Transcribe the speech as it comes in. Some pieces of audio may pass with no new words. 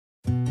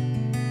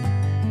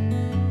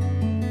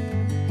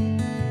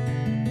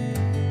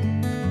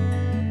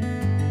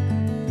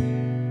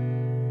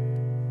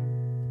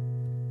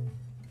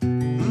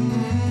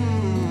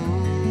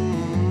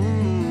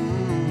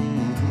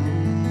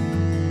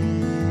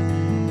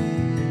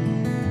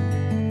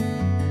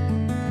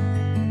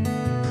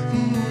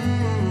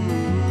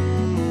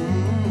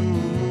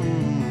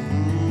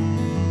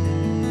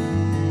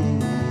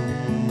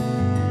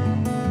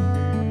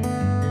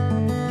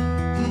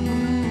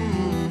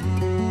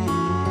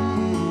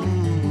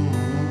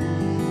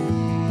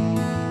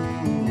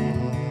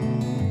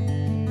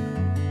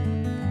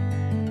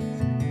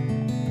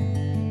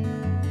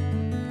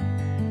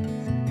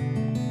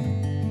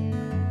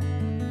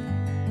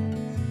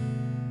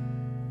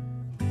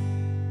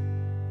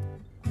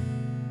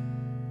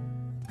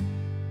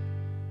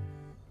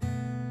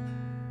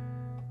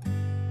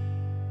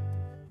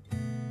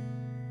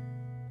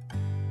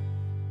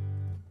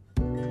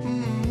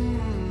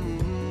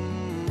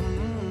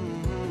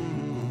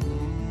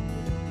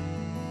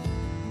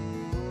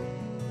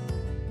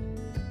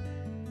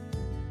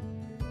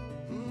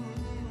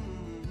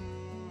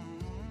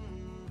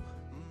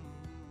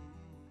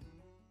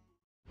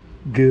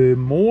Good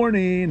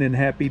morning and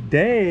happy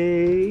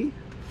day.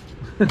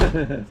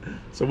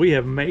 So we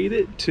have made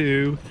it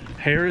to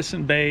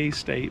Harrison Bay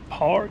State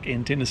Park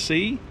in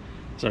Tennessee.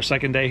 It's our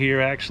second day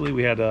here actually.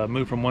 We had to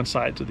move from one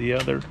side to the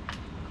other.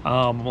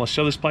 Let's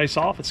show this place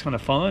off. It's kind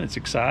of fun, it's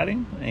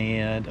exciting,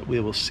 and we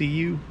will see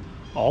you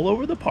all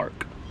over the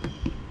park.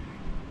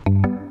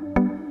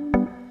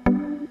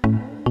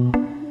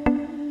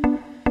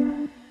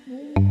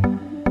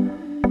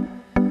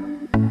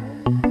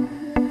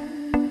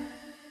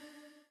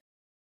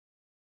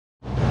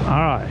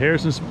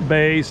 Harrison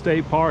Bay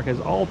State Park has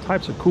all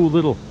types of cool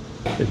little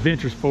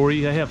adventures for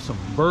you. They have some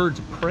birds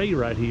of prey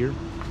right here.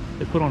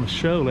 They put on a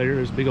show later.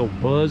 There's a big old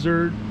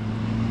buzzard.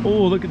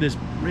 Oh, look at this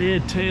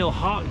red-tailed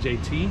hawk,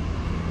 JT.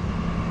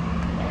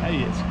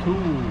 Hey, it's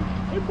cool.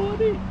 Hey,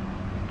 buddy.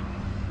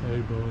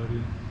 Hey,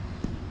 buddy.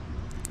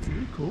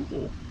 Very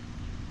cool.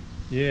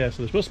 Yeah, so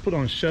they're supposed to put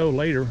on a show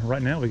later.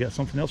 Right now, we got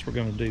something else we're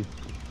going to do.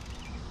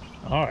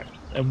 All right,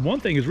 and one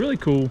thing is really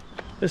cool.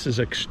 This is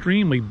an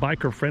extremely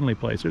biker-friendly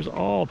place. There's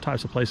all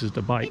types of places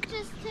to bike. It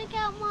just took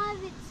out one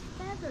of its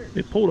feathers.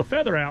 It pulled a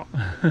feather out.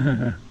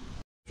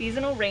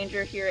 Seasonal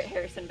ranger here at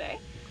Harrison Bay.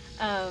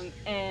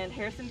 And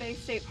Harrison Bay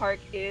State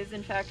Park is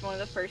in fact one of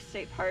the first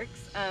state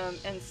parks.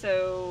 And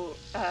so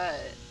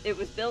it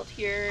was built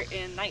here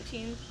in the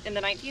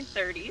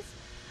 1930s.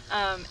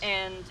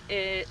 And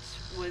it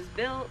was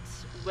built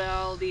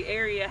while the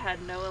area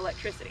had no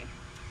electricity.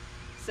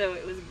 So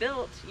it was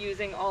built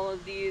using all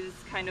of these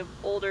kind of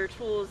older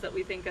tools that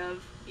we think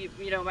of, you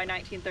know, by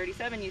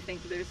 1937 you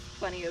think there's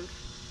plenty of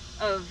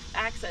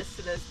access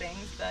to those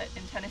things, but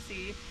in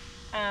Tennessee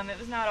it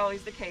was not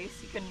always the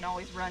case. You couldn't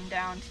always run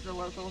down to the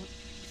local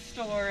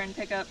store and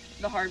pick up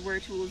the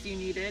hardware tools you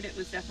needed. It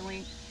was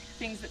definitely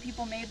things that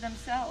people made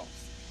themselves.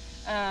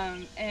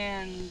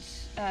 And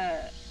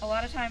a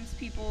lot of times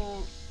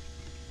people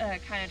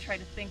kind of try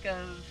to think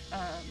of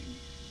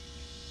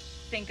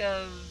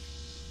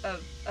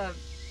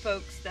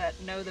folks that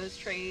know those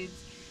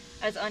trades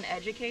as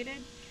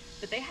uneducated,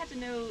 but they had to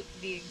know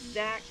they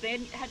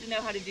had to know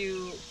how to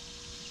do,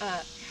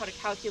 how to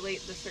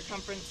calculate the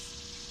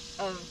circumference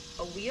of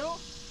a wheel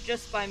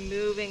just by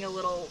moving a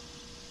little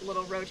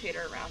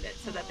rotator around it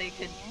so that they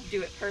could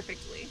do it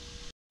perfectly.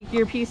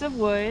 Your piece of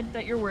wood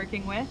that you're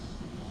working with,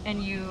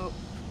 and you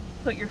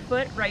put your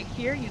foot right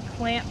here, you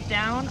clamp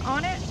down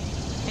on it,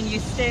 and you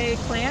stay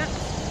clamped,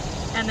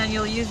 and then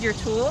you'll use your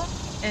tool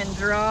and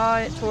draw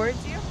it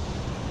towards you.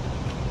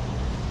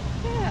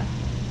 Yeah.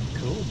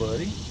 Cool,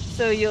 buddy.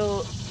 So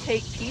you'll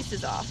take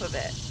pieces off of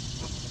it,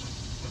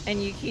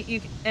 and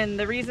and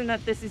the reason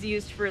that this is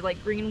used for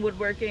like green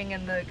woodworking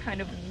and the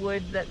kind of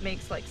wood that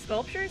makes like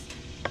sculptures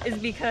is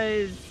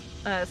because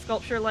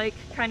sculpture-like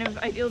kind of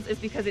ideals is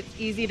because it's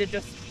easy to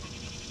just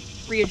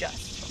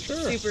readjust.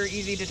 Sure. Super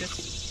easy to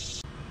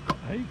just.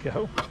 There you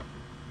go.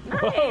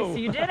 Nice, whoa.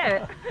 You did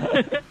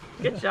it.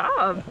 Good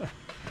job. I'm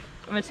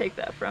gonna take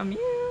that from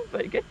you,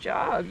 but good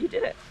job, you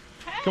did it.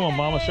 Come on,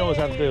 Mama, show us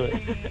how to do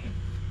it.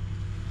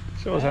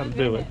 Show us how to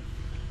do it.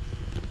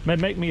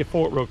 Make me a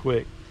fork real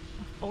quick.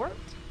 A fork?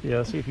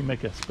 Yeah, see if you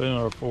make a spoon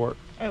or a fork.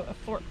 Oh, a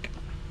fork.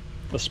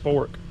 A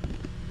spork.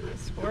 A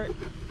sport.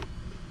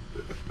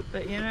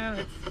 But you know,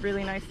 it's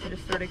really nice to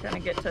just sort of kind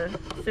of get to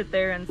sit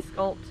there and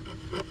sculpt.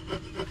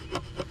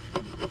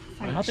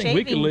 Like I think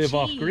we could live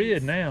off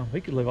grid now.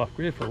 We could live off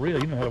grid for real.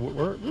 You know how to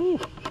work. Woo.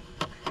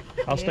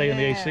 I'll stay in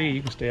the AC.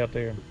 You can stay out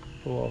there and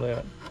pull all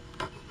that.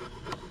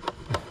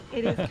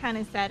 It is kind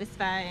of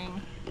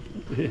satisfying.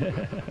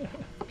 Yeah.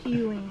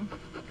 Peeling.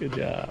 Good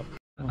job.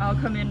 I'll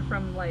come in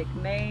from like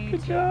May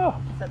to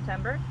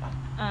September.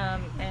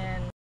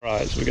 And all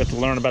right, so we got to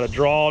learn about a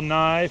draw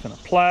knife and a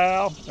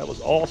plow. That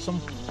was awesome.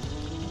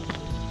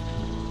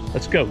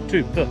 Let's go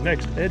to the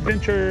next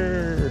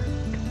adventure.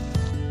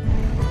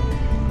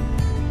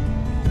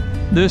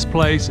 This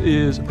place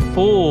is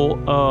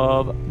full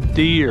of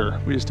deer.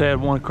 We just had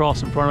one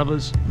across in front of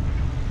us.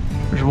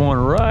 There's one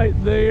right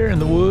there in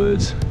the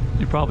woods.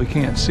 You probably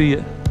can't see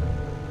it.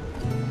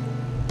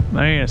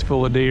 Man, it's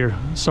full of deer.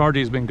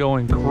 Sargie's been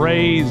going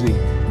crazy.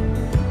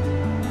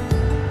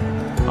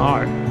 All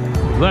right,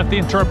 we left the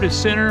interpretive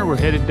center. We're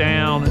headed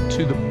down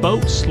to the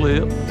boat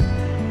slip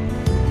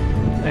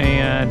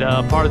and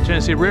part of the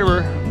Tennessee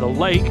River, the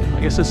lake. I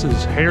guess this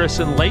is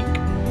Harrison Lake,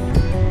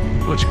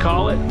 what you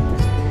call it.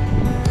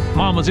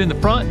 Mama's in the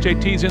front,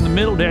 JT's in the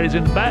middle, Daddy's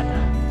in the back.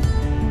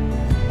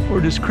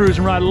 We're just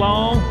cruising right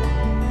along.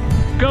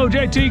 Go,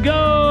 JT,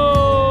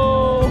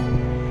 go!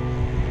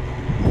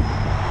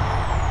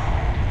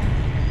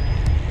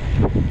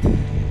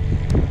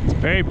 It's a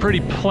very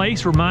pretty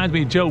place. Reminds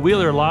me of Joe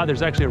Wheeler a lot.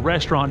 There's actually a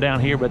restaurant down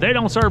here, but they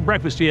don't serve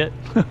breakfast yet.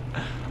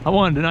 I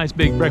wanted a nice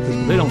big breakfast,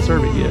 but they don't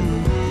serve it yet.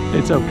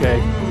 It's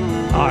okay.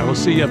 All right, we'll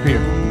see you up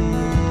here.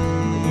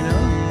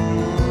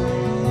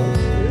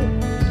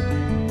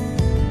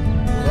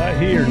 Right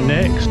here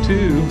next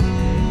to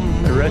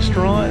the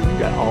restaurant, we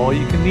got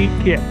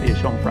all-you-can-eat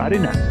catfish on Friday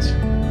nights.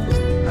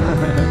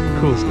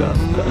 Cool stuff.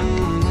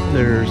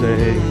 There's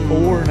a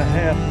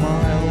 4.5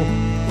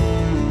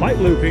 mile bike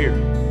loop here.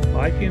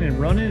 Biking and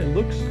running, it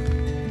looks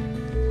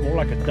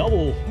More like a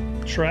double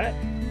track.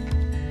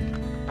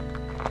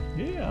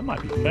 Yeah, that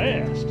might be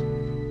fast.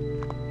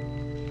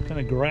 Kind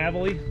of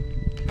gravelly.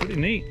 Pretty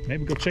neat.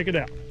 Maybe go check it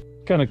out.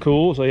 Kind of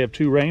cool. So they have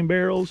 2 rain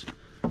barrels.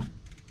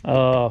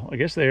 I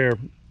guess they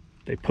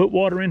put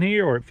water in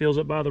here, or it fills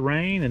up by the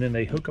rain, and then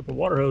they hook up a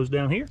water hose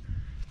down here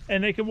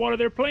and they can water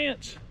their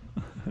plants.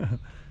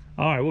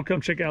 All right, we'll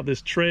come check out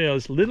this trail.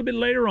 It's a little bit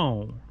later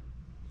on.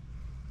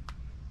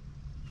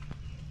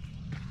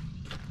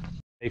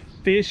 A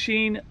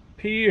fishing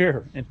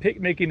pier and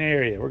picnicking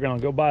area. We're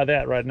gonna go by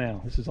that right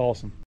now. This is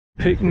awesome.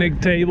 Picnic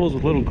tables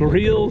with little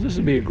grills. This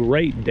would be a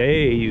great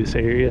day use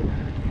area.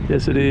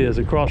 Yes, it is.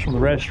 Across from the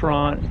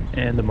restaurant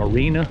and the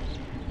marina.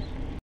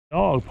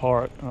 Dog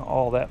park,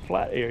 all that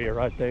flat area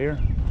right there.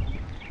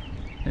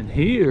 And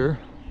here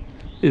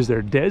is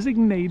their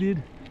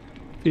designated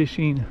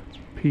fishing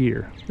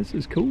pier. This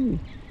is cool.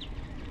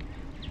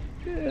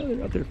 Yeah,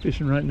 they're out there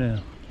fishing right now.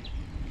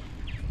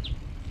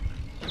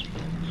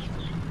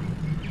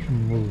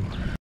 Whoa.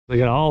 They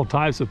got all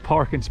types of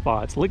parking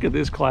spots. Look at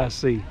this Class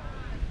C.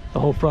 The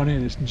whole front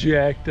end is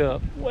jacked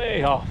up,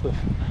 way off the...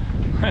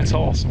 That's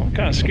awesome. I'm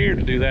kind of scared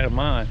to do that in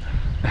mine.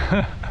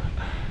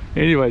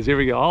 Anyways, here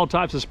we go. All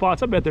types of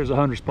spots. I bet there's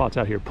 100 spots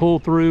out here. Pull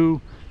through.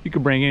 You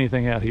can bring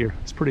anything out here.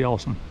 It's pretty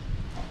awesome.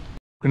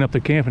 Broken up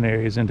the camping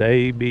areas into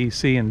A, B,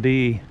 C, and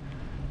D.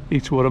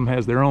 Each one of them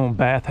has their own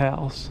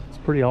bathhouse. It's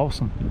pretty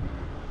awesome.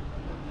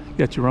 You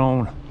got your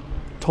own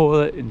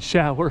toilet and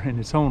shower in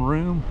its own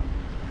room.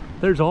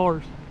 There's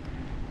ours.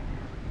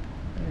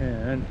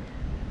 And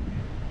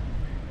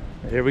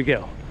there we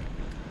go.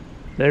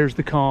 There's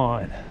the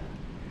con.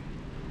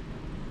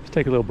 Let's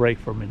take a little break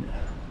for a minute.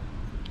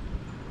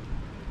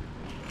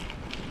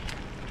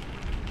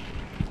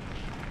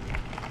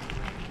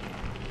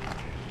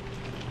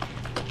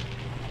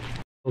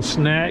 Little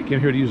snack. Came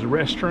here to use the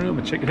restroom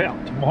and check it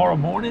out. Tomorrow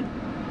morning,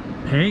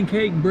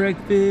 pancake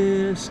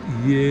breakfast.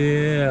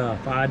 Yeah,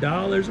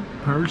 $5 a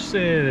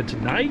person. And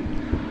tonight,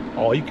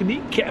 all you can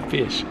eat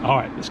catfish. All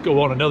right, let's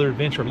go on another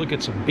adventure and look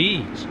at some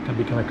bees. It's gonna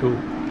be kind of cool.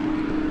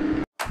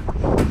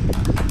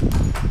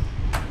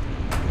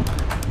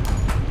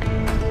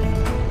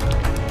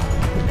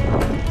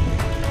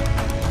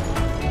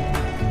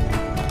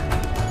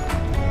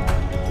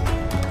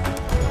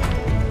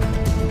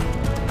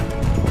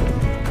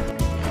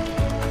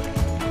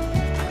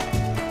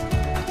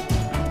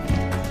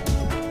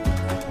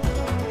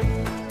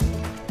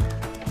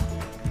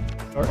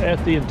 We're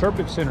at the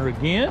Interpretive Center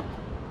again.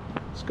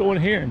 Let's go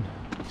in here and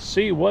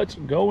see what's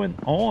going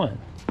on.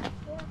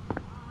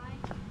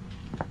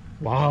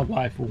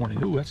 Wildlife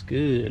warning. Ooh, that's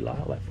good.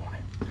 Wildlife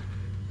warning.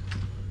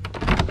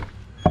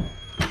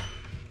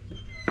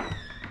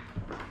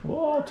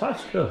 Whoa, touch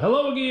stuff.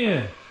 Hello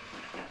again.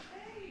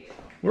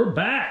 We're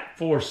back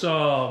for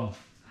some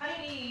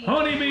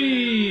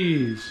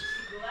honeybees.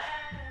 Glad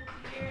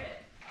to hear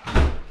it.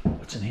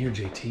 What's in here,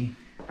 JT?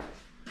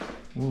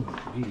 Ooh,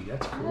 sweetie,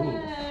 that's cool.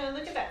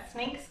 Look at that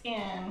snake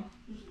skin.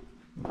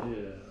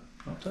 Yeah,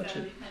 don't touch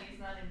it.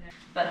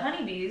 But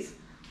honeybees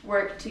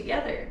work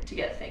together to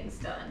get things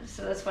done.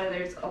 So that's why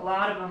there's a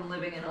lot of them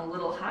living in a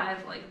little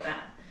hive like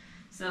that.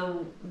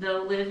 So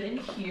they'll live in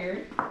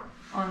here,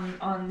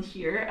 on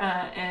here,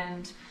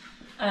 and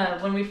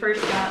when we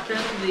first got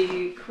them,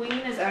 the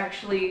queen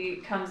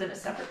comes in a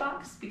separate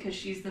box because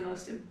she's the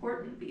most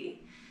important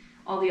bee.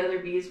 All the other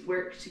bees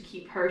work to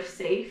keep her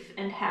safe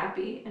and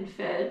happy and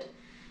fed.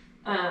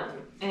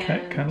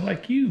 And Kind of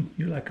like you.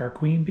 You're like our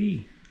queen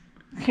bee.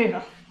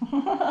 Yeah.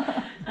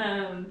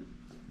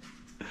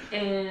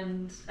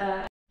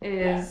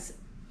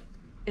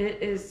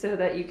 It is so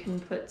that you can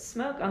put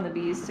smoke on the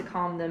bees to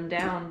calm them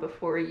down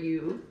before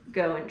you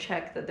go and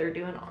check that they're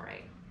doing all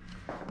right,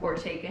 or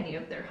take any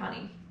of their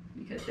honey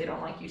because they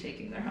don't like you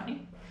taking their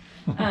honey.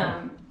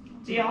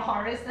 Do y'all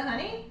harvest the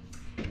honey?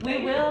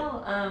 We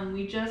will.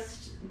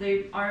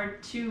 They are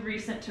too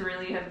recent to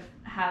really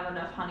have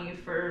enough honey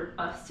for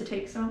us to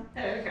take some.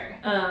 Okay.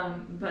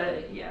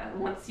 But yeah,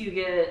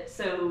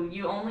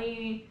 you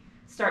only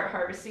start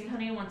harvesting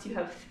honey once you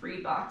have 3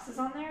 boxes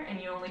on there,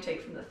 and you only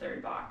take from the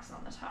 3rd box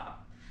on the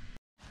top.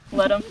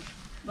 Let them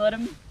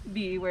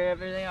be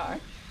wherever they are.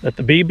 Let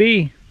the bee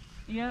be.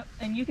 Yep,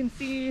 and you can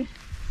see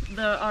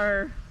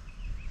the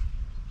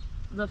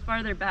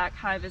farther back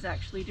hive is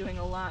actually doing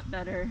a lot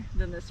better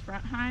than this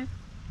front hive.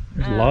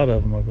 There's a lot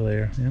of them over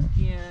there. Yeah.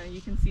 Yeah, you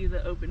can see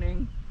the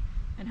opening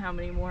and how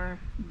many more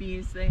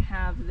bees they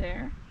have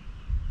there.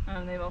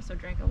 They've also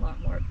drank a lot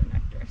more of the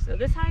nectar. So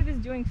this hive is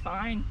doing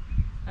fine.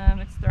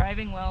 It's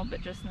thriving well, but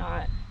just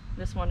not,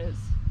 this one is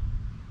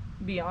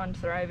beyond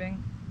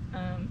thriving.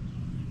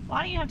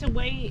 Why do you have to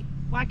wait?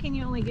 Why can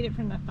you only get it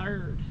from the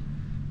 3rd?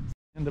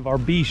 End of our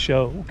bee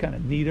show. Kind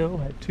of neato.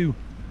 Had 2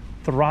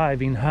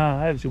 thriving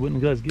hives. You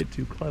wouldn't let us get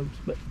too close,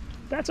 but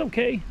that's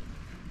okay.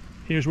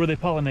 Here's where they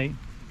pollinate.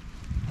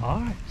 All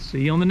right,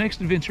 see you on the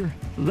next adventure.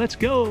 Let's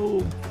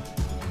go.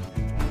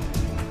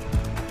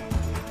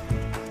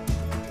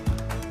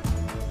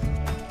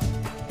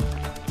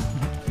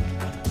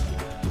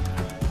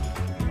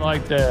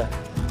 Like that.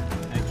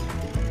 Thank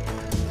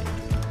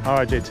you. All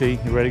right,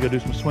 JT, you ready to go do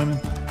some swimming?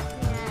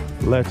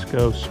 Let's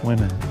go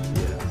swimming.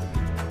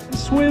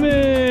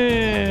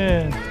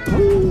 Swimming!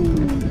 Woo!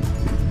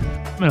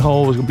 Swimming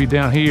hole is gonna be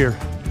down here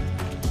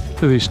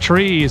through these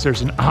trees.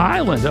 There's an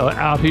island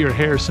out here at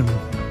Harrison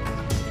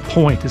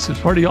Point. This is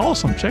pretty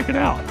awesome. Check it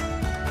out.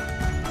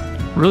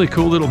 Really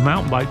cool little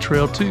mountain bike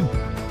trail too.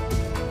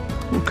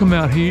 We'll come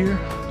out here,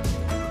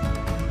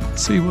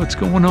 see what's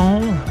going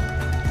on.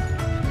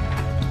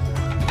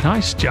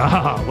 Nice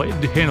job. Way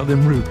to handle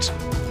them roots.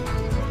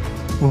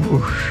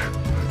 Whoosh.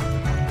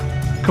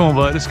 Come on,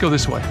 bud. Let's go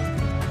this way.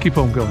 Keep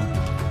on going.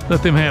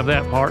 Let them have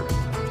that part.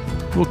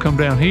 We'll come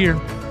down here.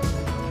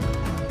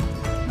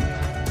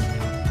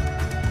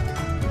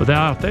 But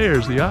out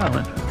there's the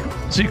island.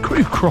 See, you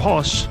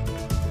cross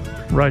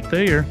right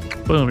there.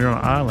 Boom, you're on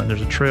an island.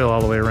 There's a trail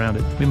all the way around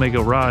it. We may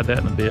go ride that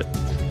in a bit.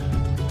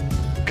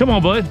 Come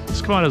on, bud.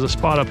 Let's come out as a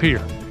spot up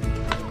here.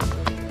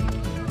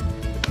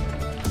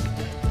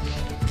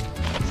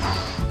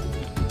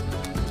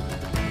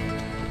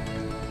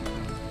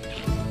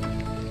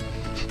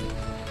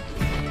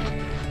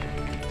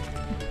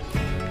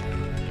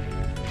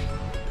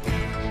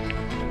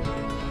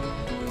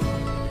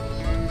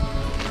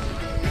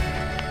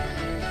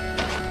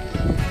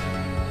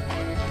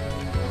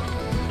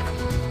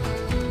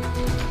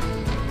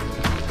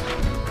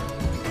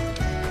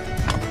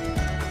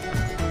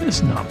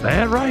 It's not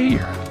bad right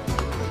here.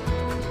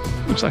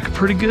 Looks like a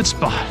pretty good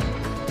spot.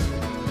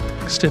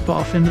 Step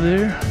off into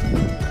there.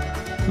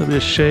 A little bit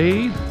of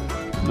shade, a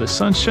little bit of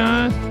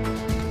sunshine.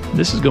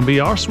 This is gonna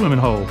be our swimming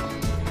hole.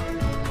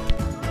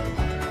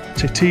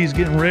 TT's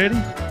getting ready.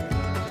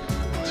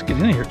 Let's get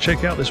in here,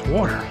 check out this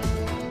water.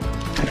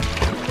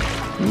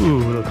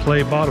 Ooh, the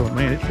clay bottom,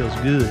 man, it feels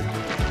good.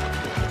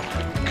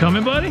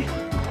 Coming, buddy?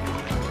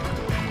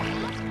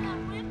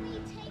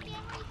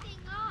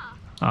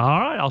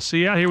 All right, I'll see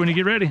you out here when you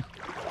get ready.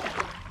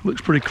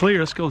 Looks pretty clear.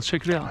 Let's go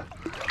check it out.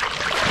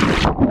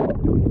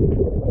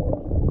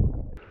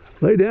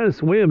 Lay down and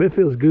swim. It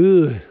feels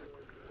good.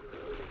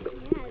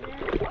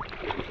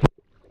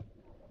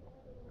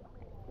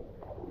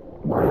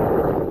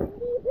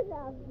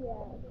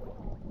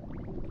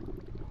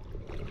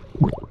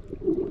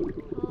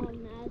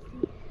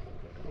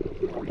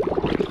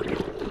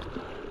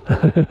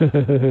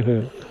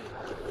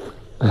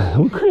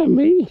 Don't grab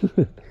me.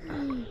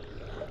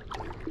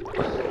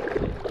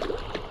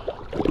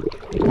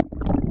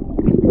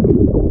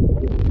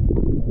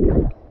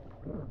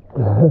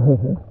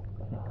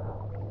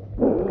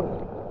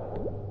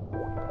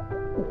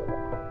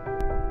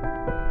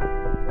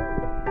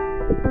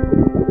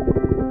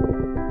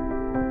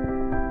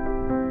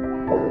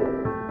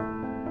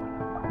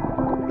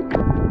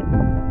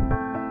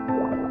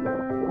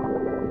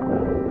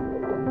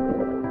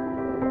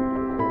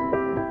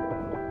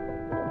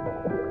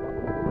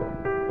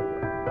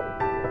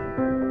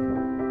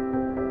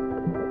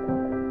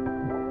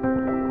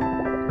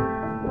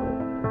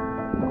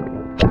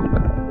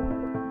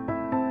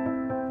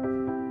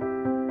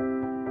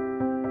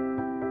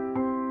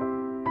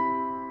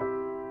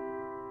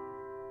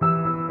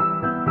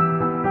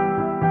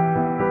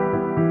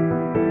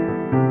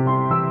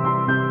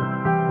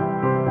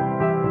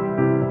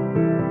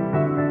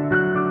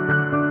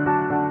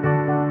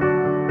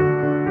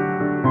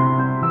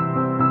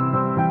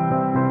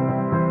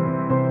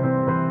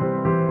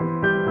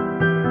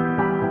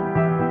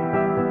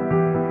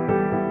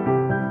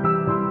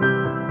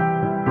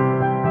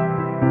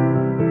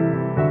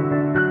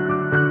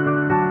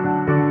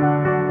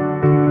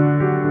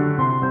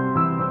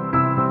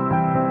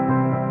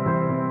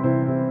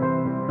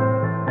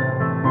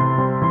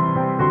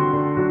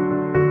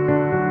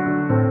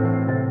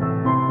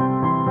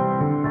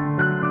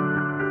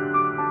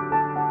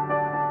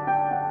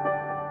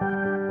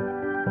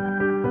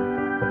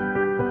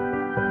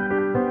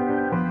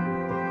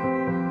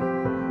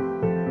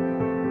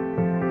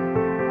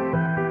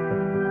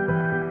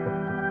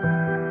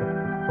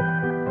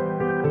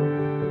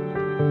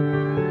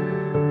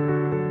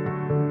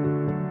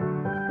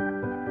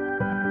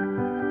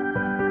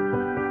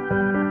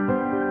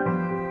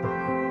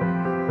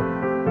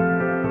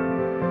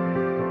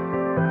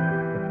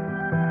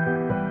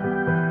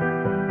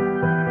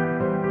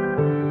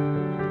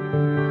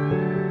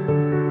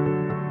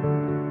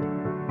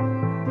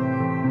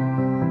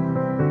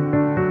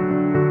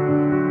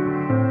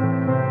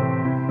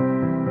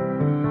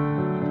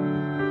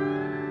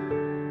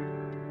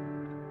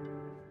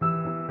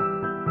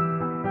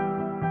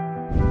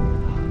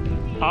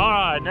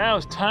 Now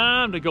it's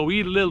time to go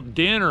eat a little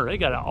dinner. They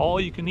got an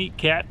all-you-can-eat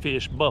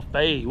catfish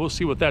buffet. We'll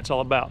see what that's all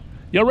about.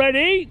 Y'all ready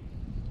to eat?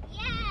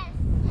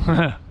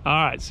 Yes. All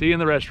right, see you in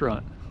the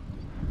restaurant.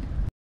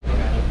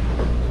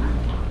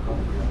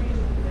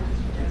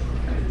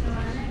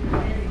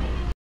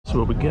 So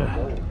what we got?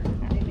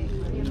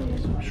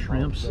 Some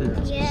shrimps and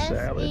some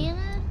salad.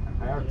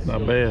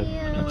 Not bad.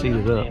 Let's eat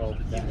it up.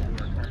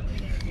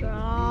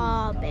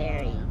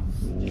 Strawberries.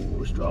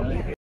 Ooh,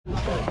 strawberry.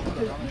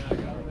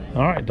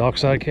 All right,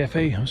 Dockside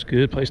Cafe. That's a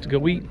good place to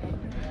go eat.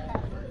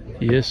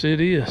 Yes, it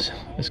is.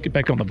 Let's get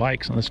back on the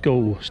bikes and let's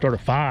go start a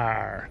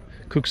fire.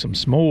 Cook some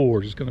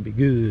s'mores. It's gonna be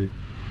good.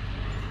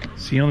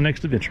 See you on the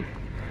next adventure.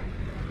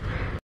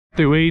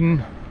 Through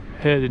Eden,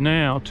 headed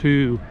now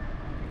to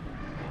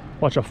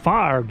watch a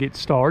fire get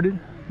started.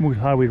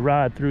 How we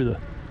ride through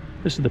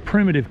this is the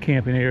primitive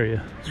camping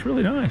area. It's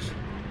really nice.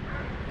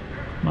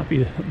 Might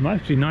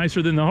be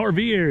nicer than the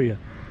RV area.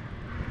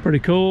 Pretty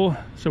cool.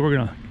 So we're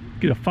gonna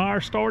get a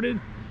fire started,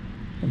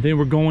 and then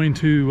we're going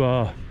to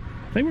I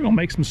think we're gonna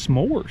make some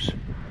s'mores.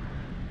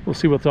 We'll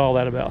see what's all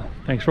that about.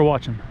 Thanks for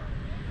watching.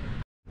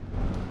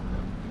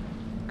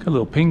 Got a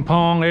little ping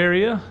pong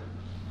area.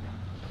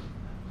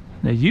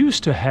 They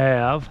used to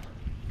have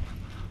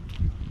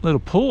a little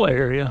pool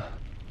area.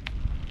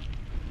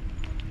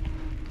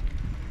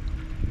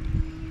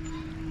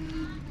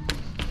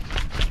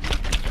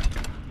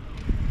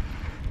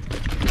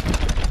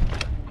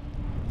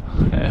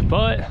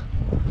 But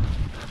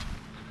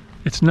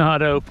it's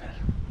not open.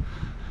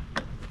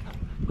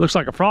 Looks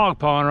like a frog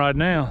pond right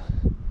now.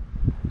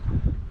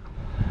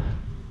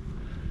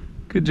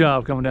 Good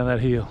job coming down that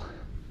hill.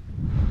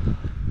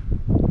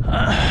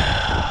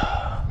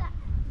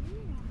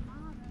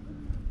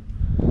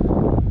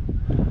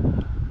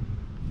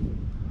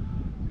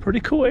 Pretty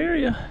cool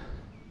area.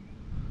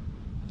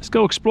 Let's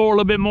go explore a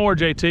little bit more,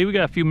 JT. We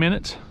got a few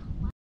minutes.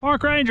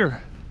 Park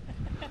ranger.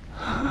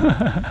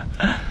 Hi.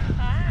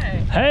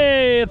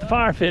 Hey, at the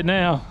fire pit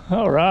now.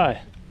 All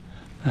right.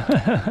 So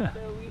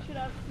we should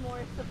have some more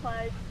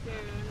supplies soon.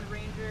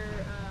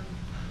 Ranger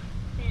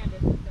Candace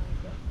is going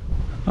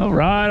to. All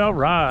right, all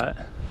right.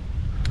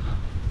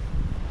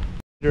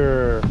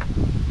 Sure.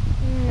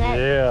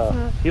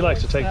 Yeah, he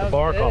likes to take the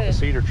bark off the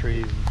cedar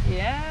trees.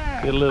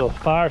 Yeah. Get a little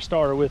fire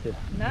starter with it.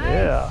 Nice.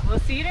 Yeah. Well,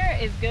 cedar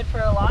is good for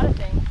a lot of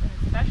things, and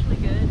especially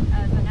good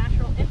as a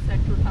natural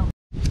insect repellent.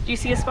 Do you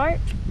see a spark?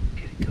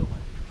 Get it going.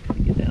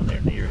 Gotta get down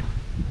there near it.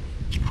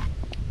 Get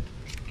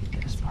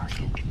that spark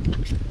in.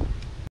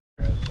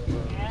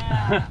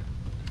 Yeah.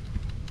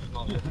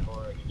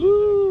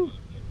 Woo!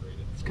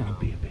 It's gonna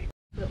be a big.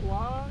 A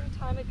long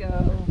time ago,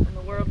 when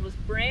the world was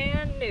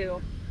brand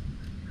new,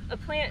 a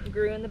plant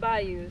grew in the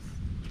bayous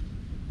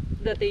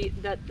that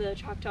the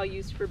Choctaw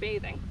used for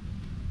bathing.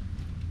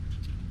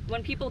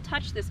 When people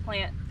touched this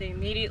plant, they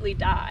immediately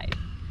died.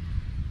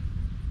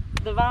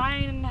 The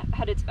vine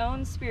had its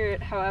own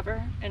spirit,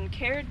 however, and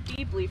cared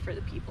deeply for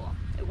the people.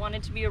 It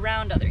wanted to be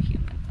around the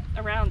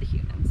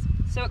humans.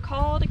 So it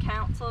called a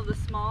council of the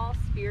small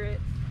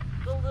spirits,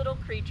 the little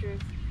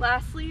creatures.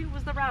 Lastly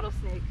was the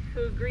rattlesnake,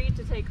 who agreed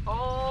to take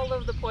all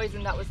of the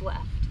poison that was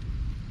left.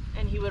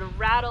 And he would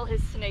rattle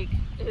his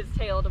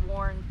tail to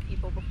warn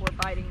people before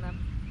biting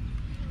them.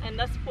 And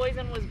thus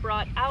poison was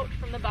brought out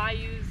from the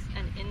bayous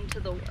and into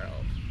the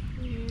world.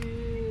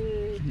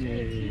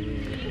 Yay.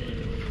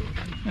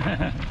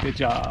 Good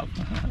job.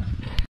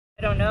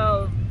 I don't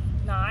know,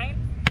 9?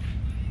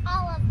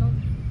 All of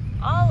them.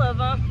 All of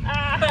them.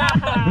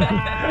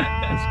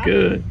 That's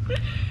good.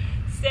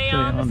 Stay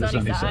on the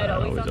sunny side,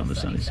 always on the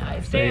sunny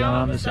side. Stay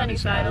on the sunny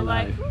side of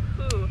life.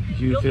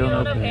 You'll feel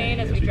no pain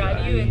as we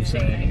drive you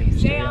insane.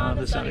 Stay on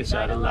the sunny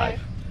side of life.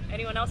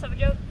 Anyone else have a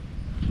joke?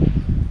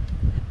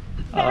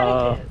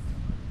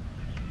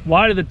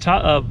 Why did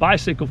the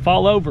bicycle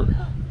fall over?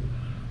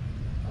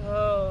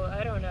 Oh,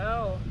 I don't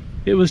know.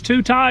 It was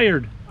too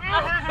tired.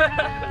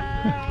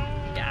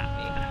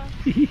 Got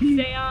me.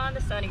 Stay on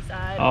the sunny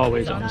side.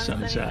 Always on the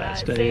sunny side.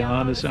 Stay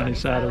on the sunny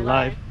side of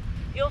life.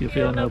 You'll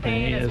feel no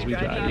pain as we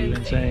drive you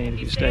insane. If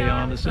you stay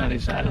on the sunny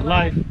side of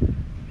life.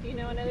 You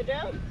know another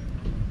joke?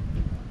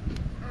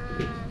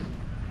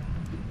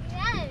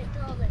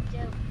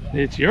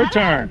 It's your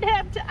turn.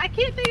 I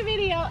can't think of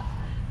any.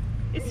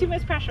 It's too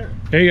much pressure.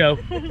 Here you go.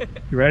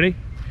 You ready?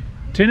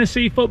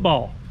 Tennessee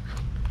football.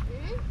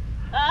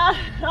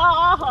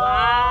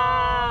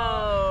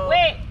 Wow.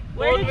 Wait,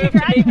 where did you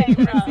graduate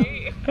from?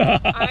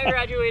 I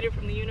graduated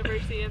from the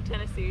University of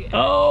Tennessee in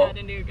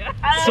Chattanooga.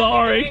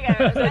 Sorry.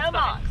 There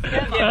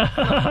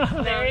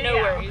you go. No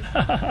worries.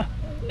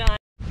 None.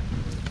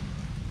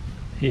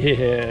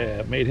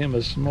 Yeah, made him a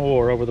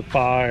s'more over the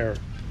fire.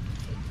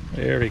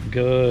 Very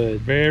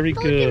good, very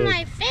good. Look at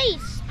my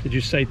face. Did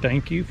you say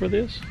thank you for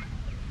this?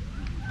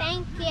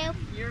 Thank you.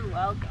 You're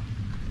welcome.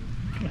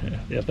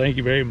 Yeah, thank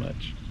you very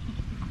much.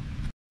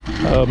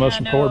 Most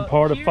important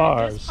part of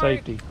fire is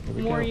safety. Here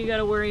we More go. you got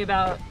to worry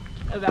about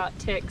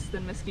ticks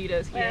than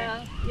mosquitoes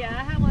here. Yeah,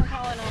 I have one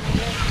calling on me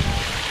yesterday.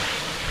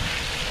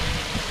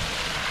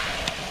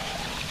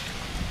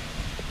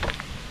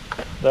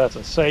 That's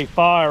a safe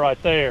fire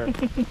right there.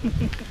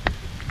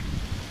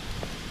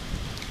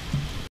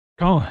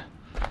 Come on.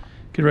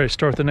 Get ready to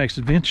start the next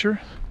adventure.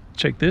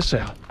 Check this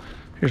out.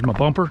 Here's my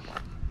bumper.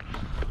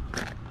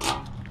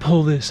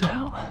 Pull this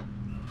out.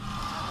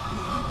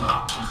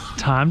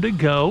 Time to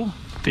go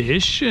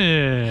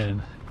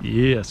fishing.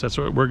 Yes, that's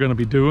what we're going to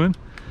be doing.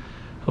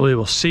 We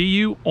will see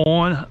you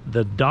on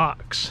the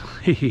docks.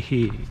 What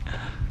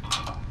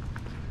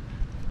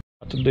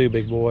to do,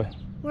 big boy?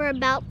 We're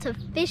about to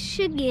fish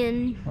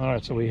again. All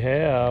right, so we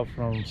have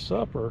from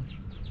supper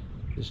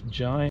this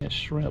giant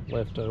shrimp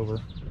left over.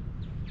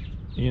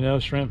 You know,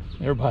 shrimp,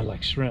 everybody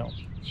likes shrimp.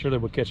 Surely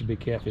we'll catch a big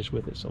catfish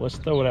with it. So let's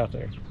throw it out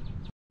there.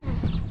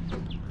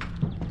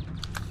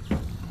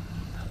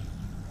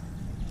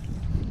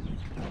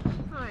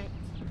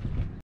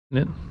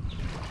 it.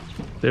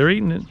 They're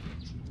eating it.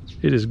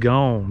 It is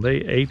gone. They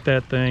ate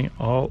that thing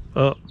all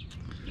up.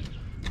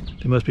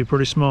 They must be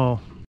pretty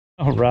small.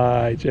 All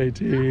right,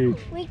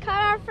 JT. We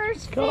caught our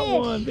first Caught fish.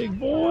 one, big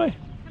boy.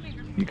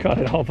 You caught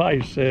it all by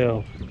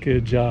yourself.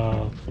 Good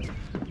job.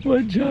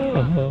 Good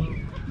job.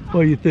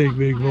 What do you think,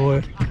 big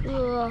boy?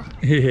 Ugh.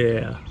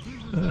 Yeah.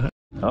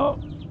 Oh,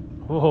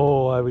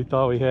 we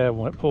thought we had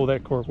one. It pulled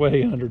that cork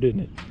way under,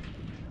 didn't it?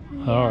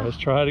 All right, let's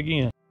try it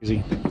again.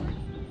 Easy.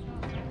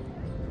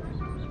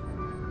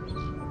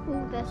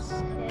 Ooh, that's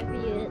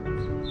heavy. It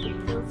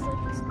feels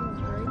like it's gonna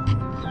break.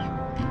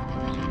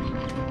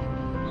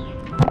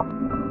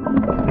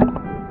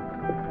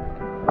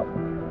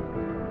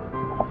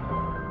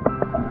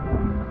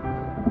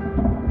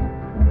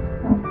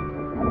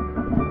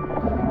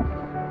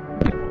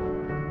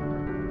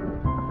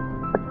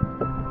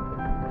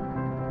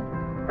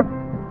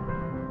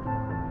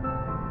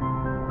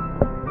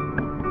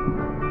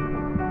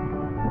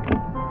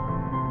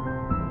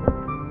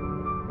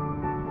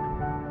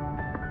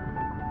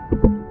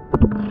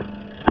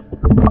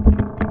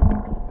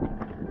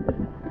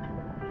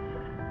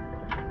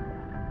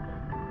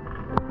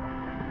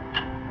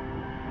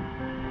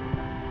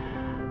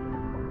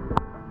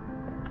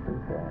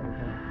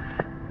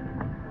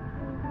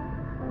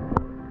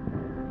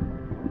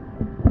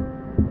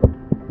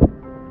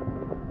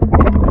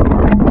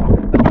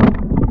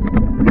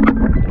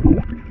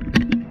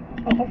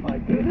 Oh my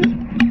goodness.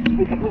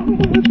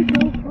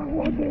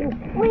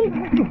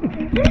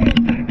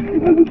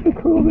 That's the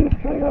coolest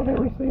thing I've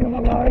ever seen in my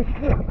life.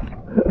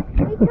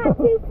 We caught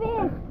 2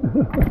 fish.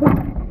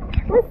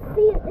 Let's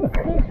see if this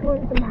fish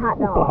wants some hot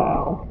dogs.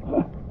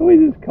 Wow. We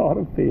just caught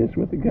a fish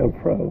with the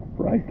GoPro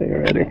right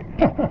there, Eddie.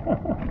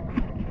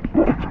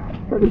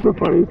 That is the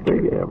funniest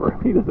thing ever.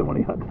 He doesn't want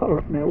any hot dog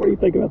right now. What do you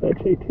think about that,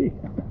 JT?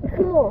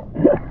 Cool.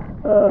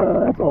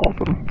 That's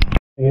awesome.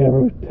 Yeah,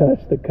 we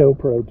touched the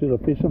GoPro to the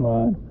fishing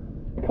line.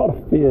 Caught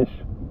a fish.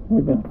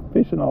 We've been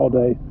fishing all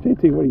day.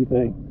 JT, what do you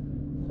think?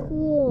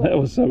 Cool. That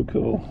was so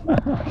cool.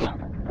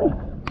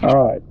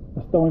 All right,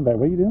 let's throw him back.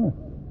 What are you doing?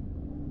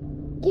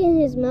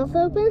 Getting his mouth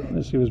open?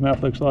 Let's see what his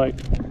mouth looks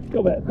like.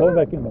 Go back. Throw him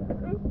back in there.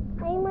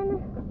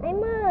 I'm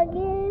gonna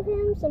give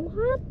him some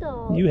hot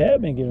dogs. You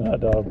have been giving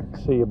hot dog.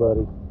 See you,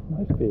 buddy.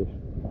 Nice fish.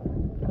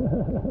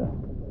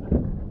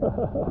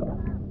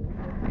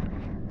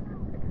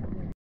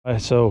 All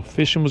right, so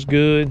fishing was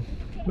good.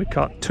 We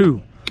caught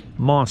 2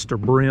 monster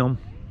brim.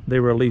 They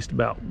were at least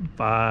about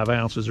 5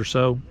 ounces or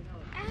so.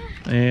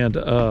 And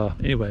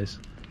anyways,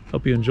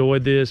 hope you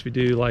enjoyed this. If you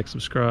do, like,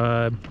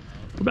 subscribe.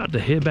 We're about to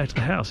head back to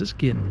the house. It's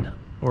getting,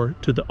 or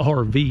to the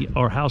RV,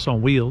 our house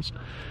on wheels.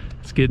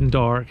 It's getting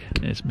dark.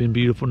 And it's been a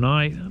beautiful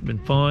night. It's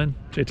been fun.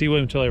 JT, what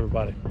do you tell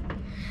everybody?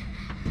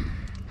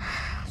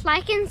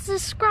 Like and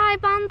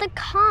subscribe on the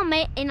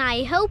comment, and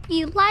I hope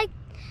you like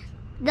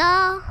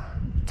the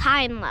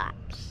time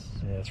lapse.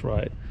 Yeah, that's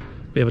right.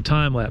 We have a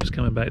time lapse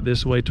coming back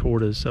this way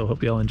toward us, so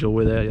hope y'all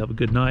enjoy that. You have a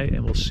good night,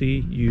 and we'll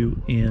see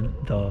you in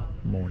the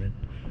morning.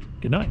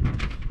 Good night.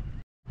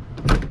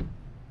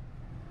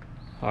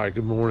 All right,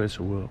 good morning.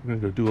 So we're gonna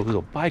go do a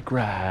little bike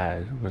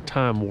ride. We're gonna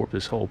time warp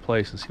this whole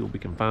place and see what we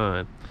can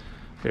find.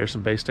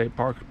 Harrison Bay State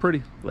Park is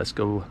pretty. Let's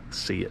go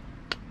see it.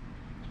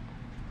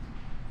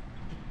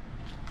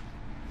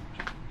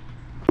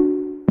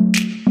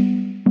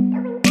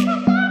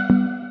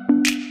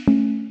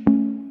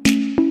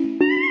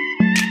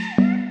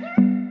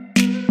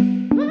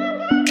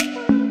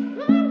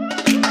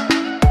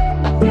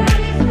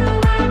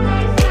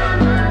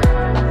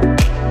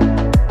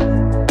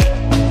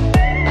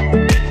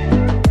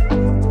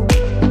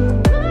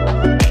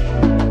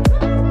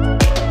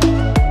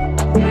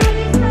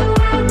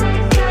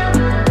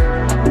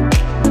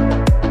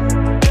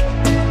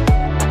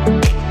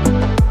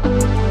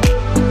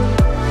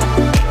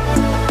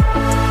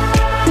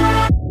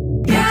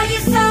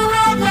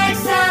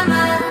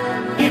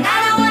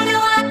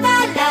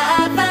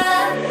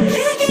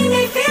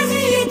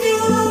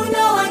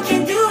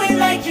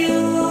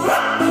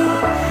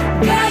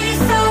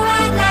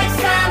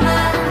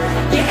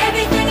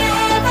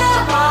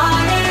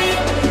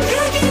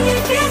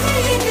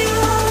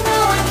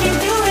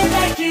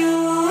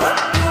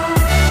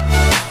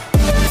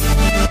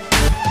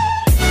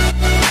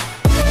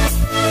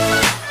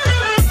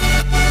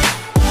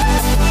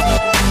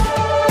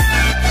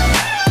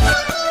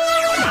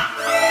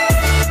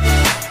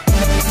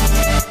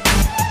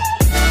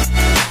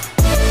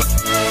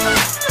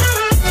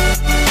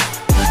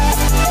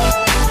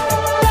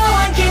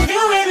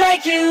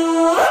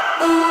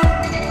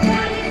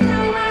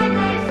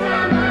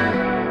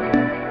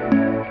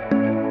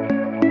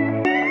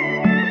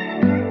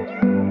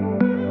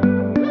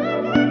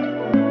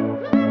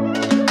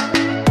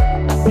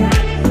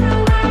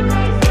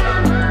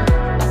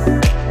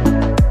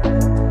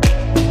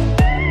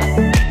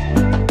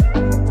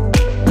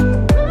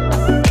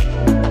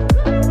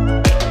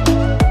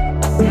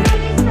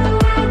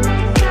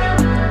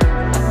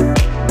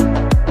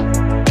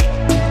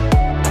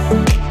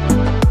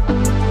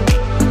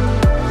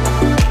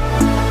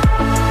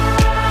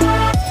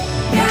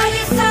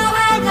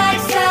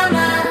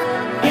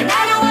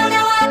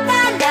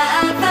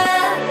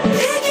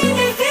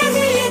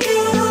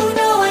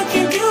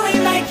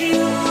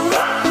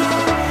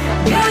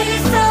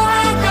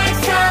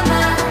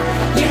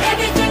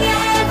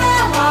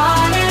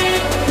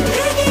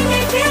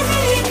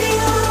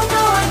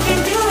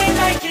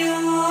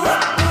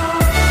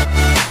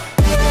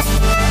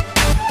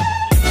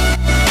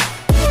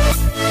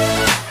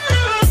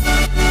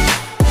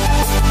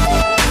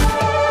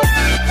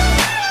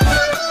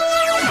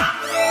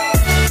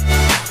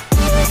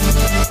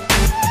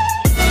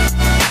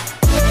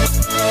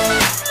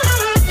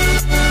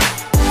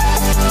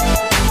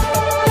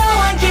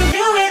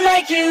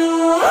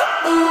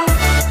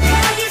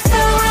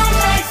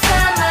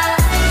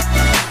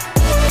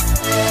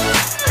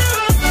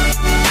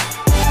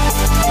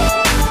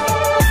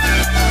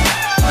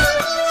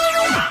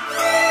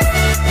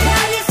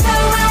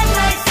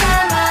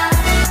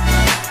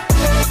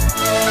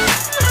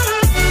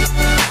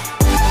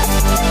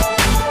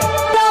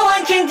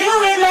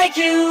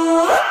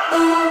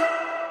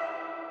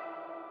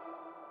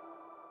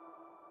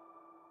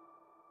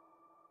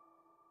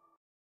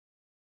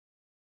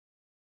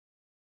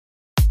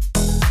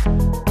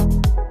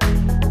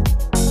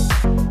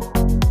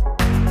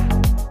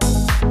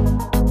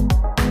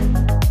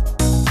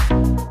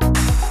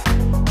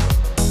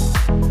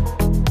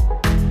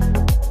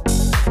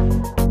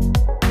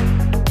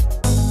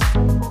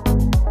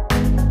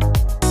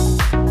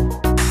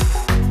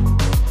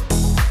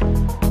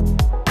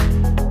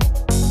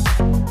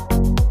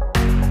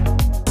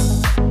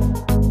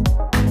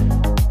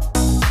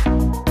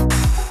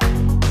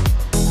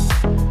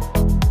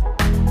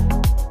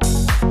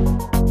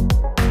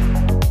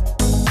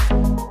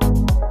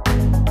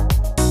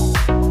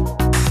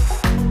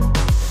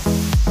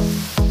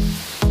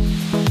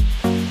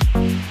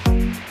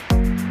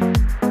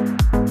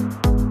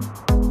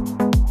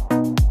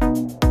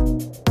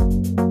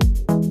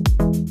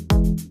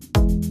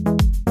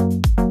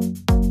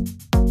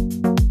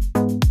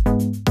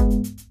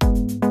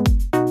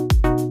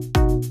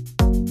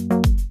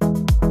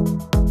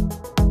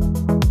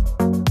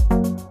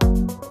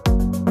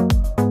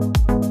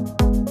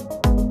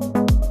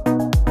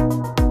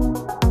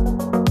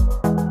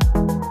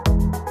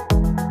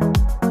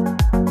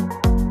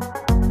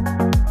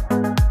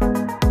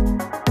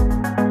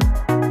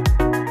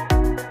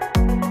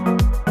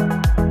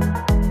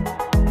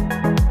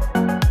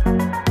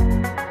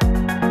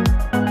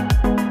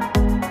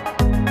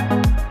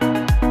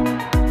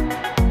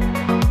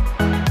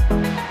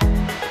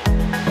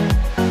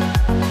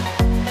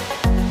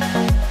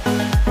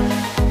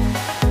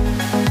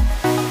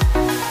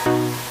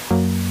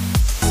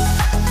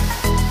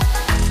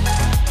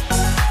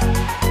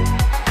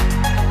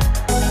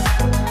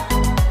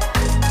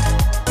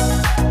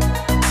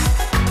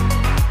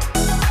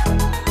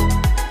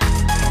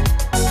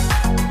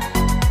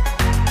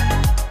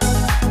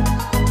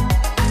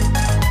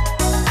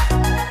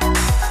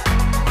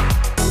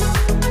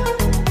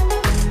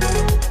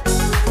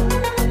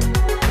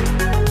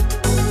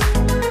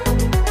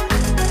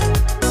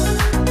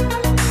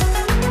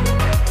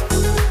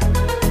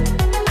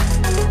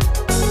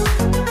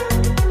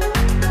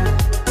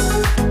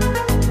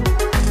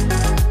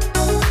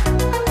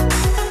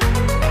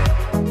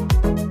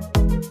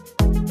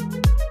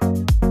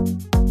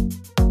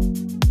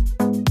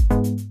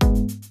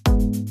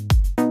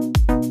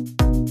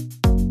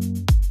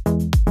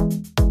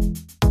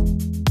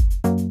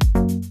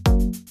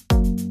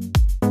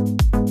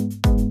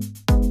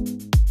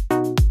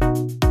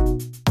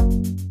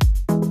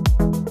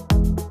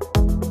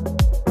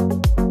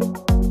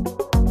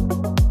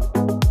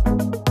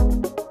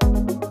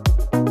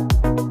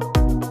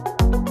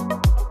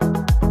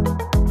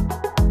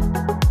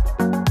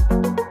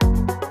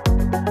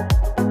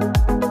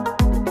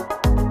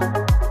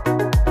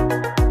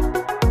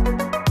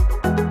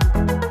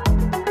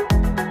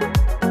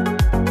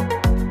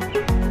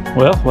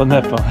 Well, wasn't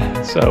that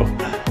fun? So,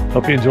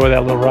 hope you enjoyed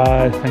that little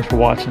ride. Thanks for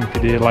watching. If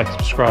you did, like,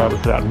 subscribe. We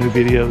put out new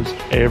videos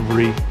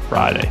every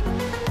Friday.